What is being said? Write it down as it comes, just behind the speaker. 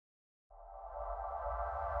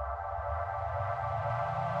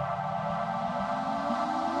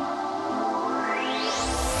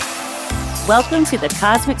Welcome to the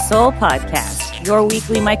Cosmic Soul Podcast, your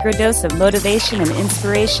weekly microdose of motivation and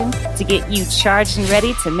inspiration to get you charged and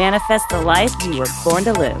ready to manifest the life you were born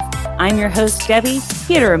to live. I'm your host, Debbie,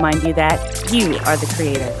 here to remind you that you are the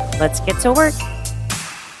creator. Let's get to work.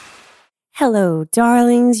 Hello,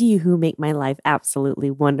 darlings, you who make my life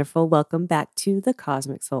absolutely wonderful. Welcome back to the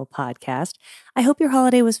Cosmic Soul Podcast. I hope your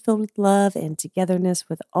holiday was filled with love and togetherness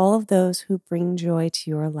with all of those who bring joy to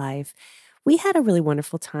your life. We had a really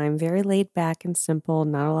wonderful time, very laid back and simple,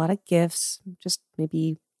 not a lot of gifts, just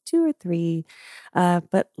maybe 2 or 3,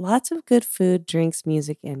 but lots of good food, drinks,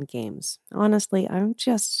 music, and games. Honestly, I'm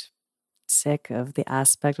just sick of the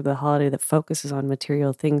aspect of the holiday that focuses on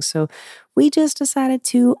material things. So we just decided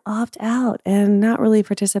to opt out and not really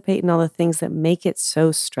participate in all the things that make it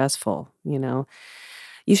so stressful, you know.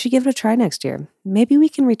 You should give it a try next year. Maybe we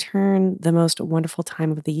can return the most wonderful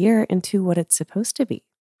time of the year into what it's supposed to be.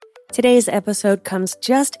 Today's episode comes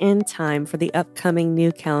just in time for the upcoming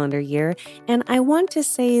new calendar year, and I want to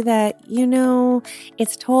say that,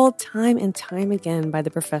 it's told time and time again by the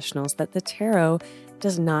professionals that the tarot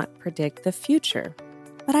does not predict the future.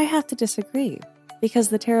 But I have to disagree, because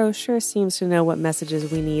the tarot sure seems to know what messages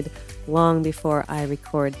we need long before I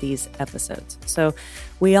record these episodes. So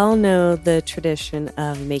we all know the tradition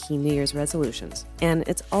of making New Year's resolutions, and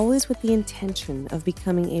it's always with the intention of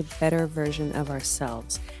becoming a better version of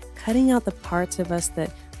ourselves, cutting out the parts of us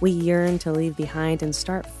that we yearn to leave behind and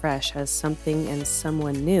start fresh as something and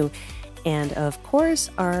someone new. And of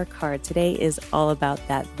course, our card today is all about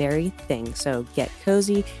that very thing. So get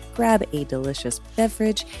cozy, grab a delicious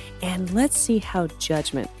beverage, and let's see how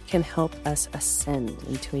judgment can help us ascend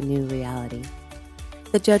into a new reality.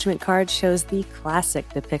 The Judgment card shows the classic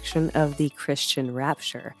depiction of the Christian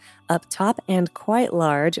rapture. Up top and quite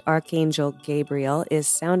large, Archangel Gabriel is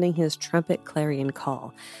sounding his trumpet clarion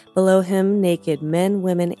call. Below him, naked men,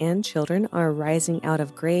 women, and children are rising out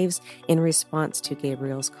of graves in response to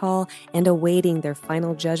Gabriel's call and awaiting their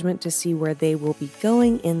final judgment to see where they will be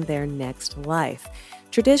going in their next life.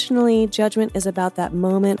 Traditionally, judgment is about that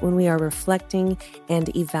moment when we are reflecting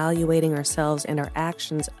and evaluating ourselves and our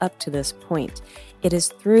actions up to this point. It is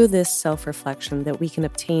through this self-reflection that we can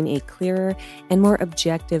obtain a clearer and more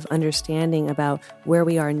objective understanding about where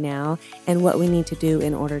we are now and what we need to do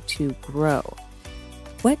in order to grow.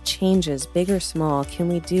 What changes, big or small, can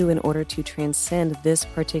we do in order to transcend this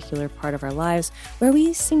particular part of our lives where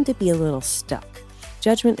we seem to be a little stuck?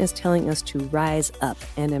 Judgment is telling us to rise up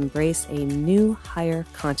and embrace a new, higher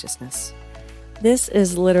consciousness. This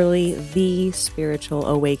is literally the spiritual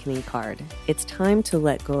awakening card. It's time to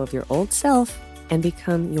let go of your old self and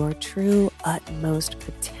become your true, utmost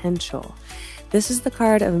potential. This is the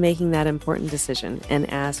card of making that important decision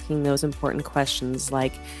and asking those important questions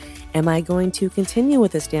like, am I going to continue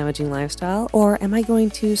with this damaging lifestyle, or am I going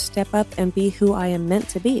to step up and be who I am meant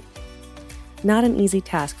to be? Not an easy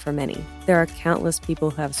task for many. There are countless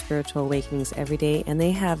people who have spiritual awakenings every day, and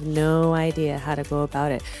they have no idea how to go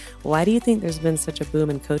about it. Why do you think there's been such a boom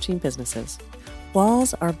in coaching businesses?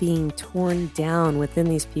 Walls are being torn down within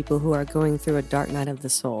these people who are going through a dark night of the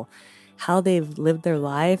soul. How they've lived their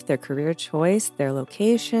life, their career choice, their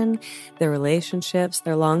location, their relationships,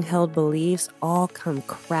 their long-held beliefs all come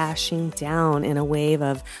crashing down in a wave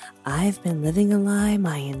of, I've been living a lie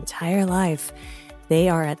my entire life. They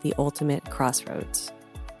are at the ultimate crossroads.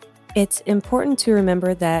 It's important to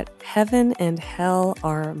remember that heaven and hell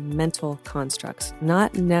are mental constructs,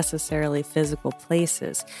 not necessarily physical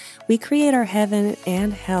places. We create our heaven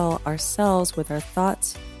and hell ourselves with our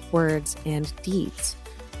thoughts, words, and deeds.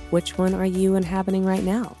 Which one are you inhabiting right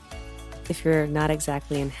now? If you're not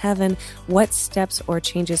exactly in heaven, what steps or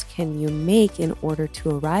changes can you make in order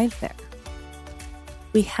to arrive there?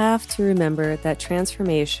 We have to remember that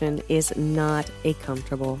transformation is not a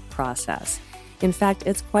comfortable process. In fact,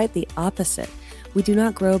 it's quite the opposite. We do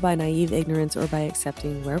not grow by naive ignorance or by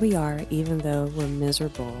accepting where we are, even though we're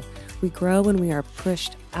miserable. We grow when we are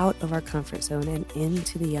pushed out of our comfort zone and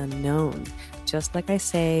into the unknown. Just like I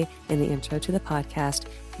say in the intro to the podcast,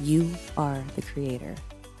 you are the creator.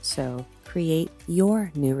 So create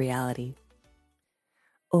your new reality.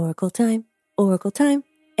 Oracle time, Oracle time.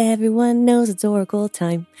 Everyone knows it's Oracle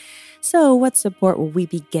time. So what support will we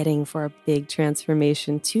be getting for our big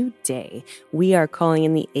transformation today? We are calling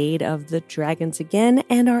in the aid of the dragons again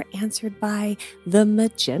and are answered by the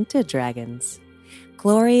magenta dragons.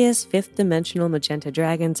 Glorious fifth-dimensional magenta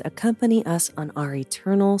dragons accompany us on our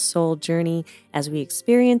eternal soul journey as we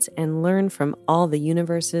experience and learn from all the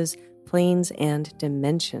universe's planes, and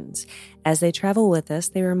dimensions. As they travel with us,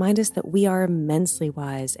 they remind us that we are immensely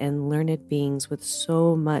wise and learned beings with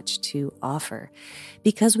so much to offer.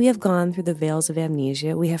 Because we have gone through the veils of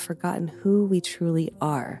amnesia, we have forgotten who we truly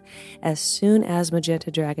are. As soon as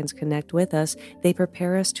magenta dragons connect with us, they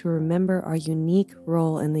prepare us to remember our unique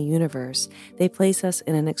role in the universe. They place us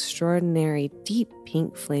in an extraordinary, deep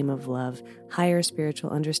pink flame of love, higher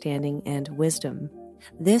spiritual understanding, and wisdom.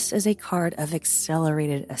 This is a card of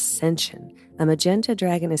accelerated ascension. A magenta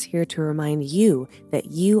dragon is here to remind you that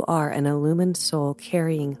you are an illumined soul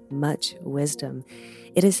carrying much wisdom.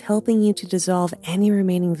 It is helping you to dissolve any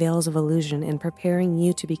remaining veils of illusion and preparing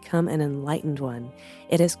you to become an enlightened one.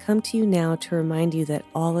 It has come to you now to remind you that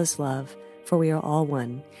all is love, for we are all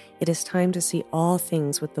one. It is time to see all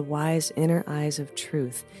things with the wise inner eyes of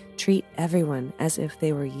truth. Treat everyone as if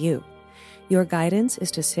they were you. Your guidance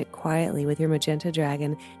is to sit quietly with your magenta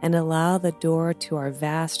dragon and allow the door to our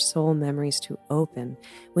vast soul memories to open.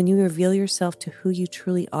 When you reveal yourself to who you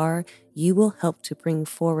truly are, you will help to bring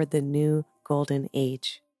forward the new golden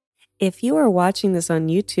age. If you are watching this on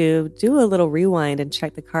YouTube, do a little rewind and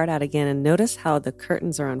check the card out again and notice how the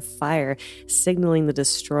curtains are on fire, signaling the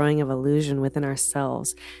destroying of illusion within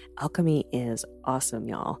ourselves. Alchemy is awesome,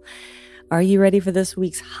 y'all. Are you ready for this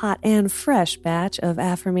week's hot and fresh batch of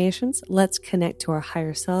affirmations? Let's connect to our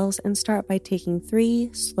higher selves and start by taking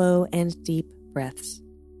 3 slow and deep breaths.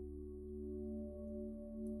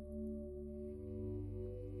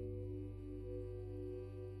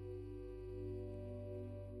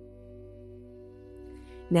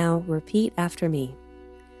 Now repeat after me.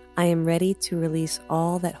 I am ready to release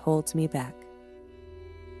all that holds me back.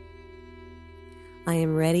 I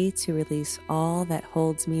am ready to release all that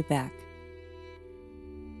holds me back.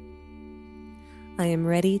 I am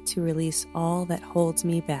ready to release all that holds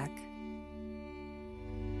me back.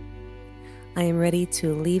 I am ready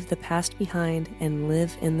to leave the past behind and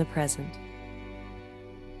live in the present.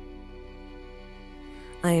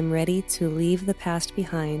 I am ready to leave the past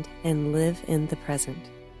behind and live in the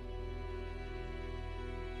present.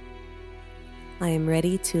 I am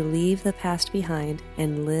ready to leave the past behind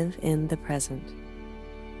and live in the present.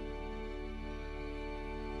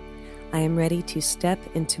 I am ready to step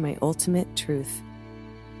into my ultimate truth.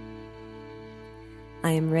 I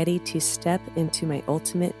am ready to step into my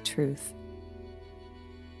ultimate truth.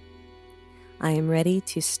 I am ready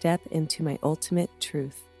to step into my ultimate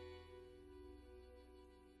truth.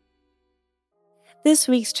 This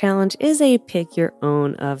week's challenge is a pick your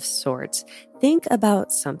own of sorts. Think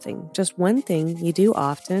about something, just one thing you do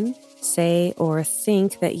often, say, or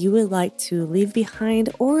think that you would like to leave behind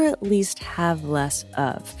or at least have less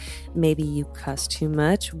of. Maybe you cuss too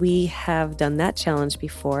much. We have done that challenge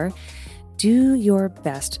before. Do your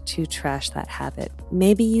best to trash that habit.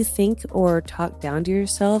 Maybe you think or talk down to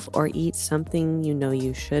yourself or eat something you know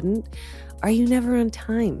you shouldn't. Are you never on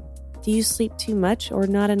time? Do you sleep too much or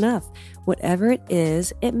not enough? Whatever it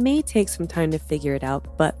is, it may take some time to figure it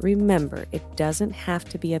out, but remember, it doesn't have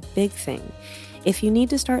to be a big thing. If you need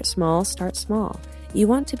to start small, start small. You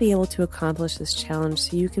want to be able to accomplish this challenge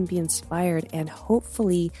so you can be inspired and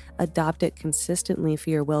hopefully adopt it consistently for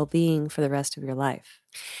your well-being for the rest of your life.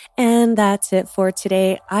 And that's it for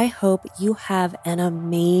today. I hope you have an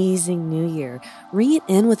amazing new year. Ring it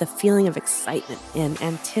in with a feeling of excitement and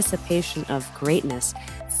anticipation of greatness.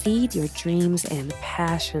 Feed your dreams and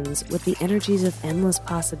passions with the energies of endless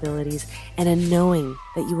possibilities and a knowing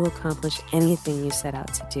that you will accomplish anything you set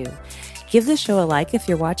out to do. Give the show a like if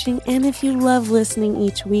you're watching, and if you love listening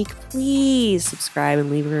each week, please subscribe and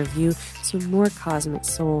leave a review so more cosmic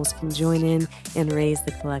souls can join in and raise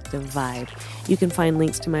the collective vibe. You can find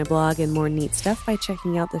links to my blog and more neat stuff by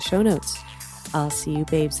checking out the show notes. I'll see you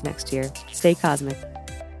babes next year. Stay cosmic.